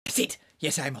That's it.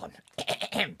 Yes, I'm on.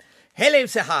 Hello,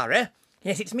 Sahara.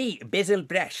 Yes, it's me, Basil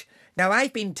Brush. Now,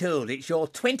 I've been told it's your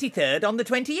 23rd on the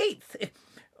 28th.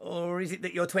 Or is it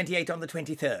that you're 28 on the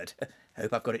 23rd? I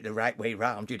hope I've got it the right way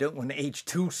round. You don't want to age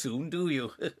too soon, do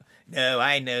you? No,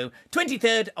 I know.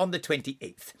 23rd on the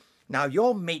 28th. Now,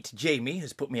 your mate Jamie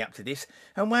has put me up to this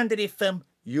and wondered if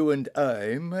you and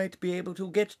I might be able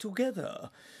to get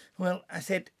together. Well, I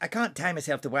said, I can't tie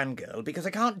myself to one girl because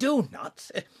I can't do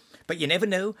nuts. But you never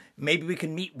know. Maybe we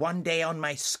can meet one day on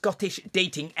my Scottish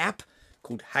dating app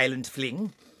called Highland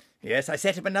Fling. Yes, I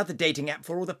set up another dating app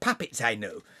for all the puppets I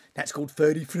know. That's called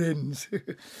Furry Friends.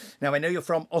 Now, I know you're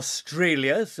from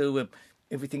Australia, so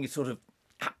everything is sort of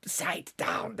upside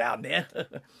down there.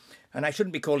 And I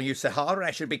shouldn't be calling you Sahara.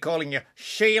 I should be calling you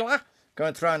Sheila. Go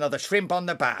and throw another shrimp on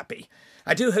the barbie.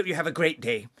 I do hope you have a great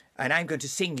day. And I'm going to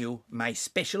sing you my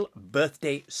special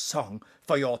birthday song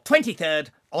for your 23rd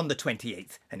on the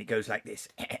 28th. And it goes like this.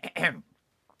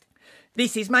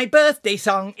 This is my birthday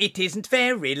song. It isn't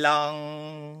very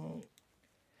long.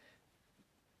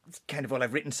 It's kind of all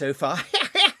I've written so far.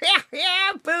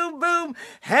 Boom, boom.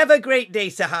 Have a great day,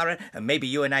 Sahara. And maybe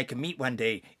you and I can meet one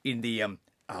day in the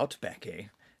outback, eh?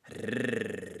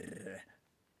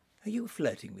 Are you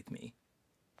flirting with me?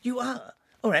 You are.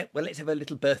 All right, well, let's have a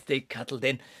little birthday cuddle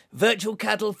then. Virtual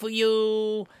cuddle for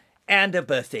you. And a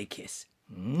birthday kiss.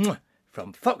 Mwah.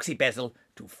 From Foxy Basil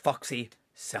to Foxy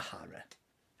Sahara.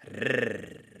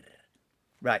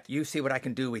 Right, you see what I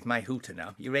can do with my hooter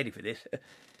now. You ready for this?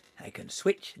 I can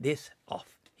switch this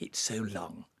off. It's so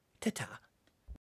long. Ta-ta.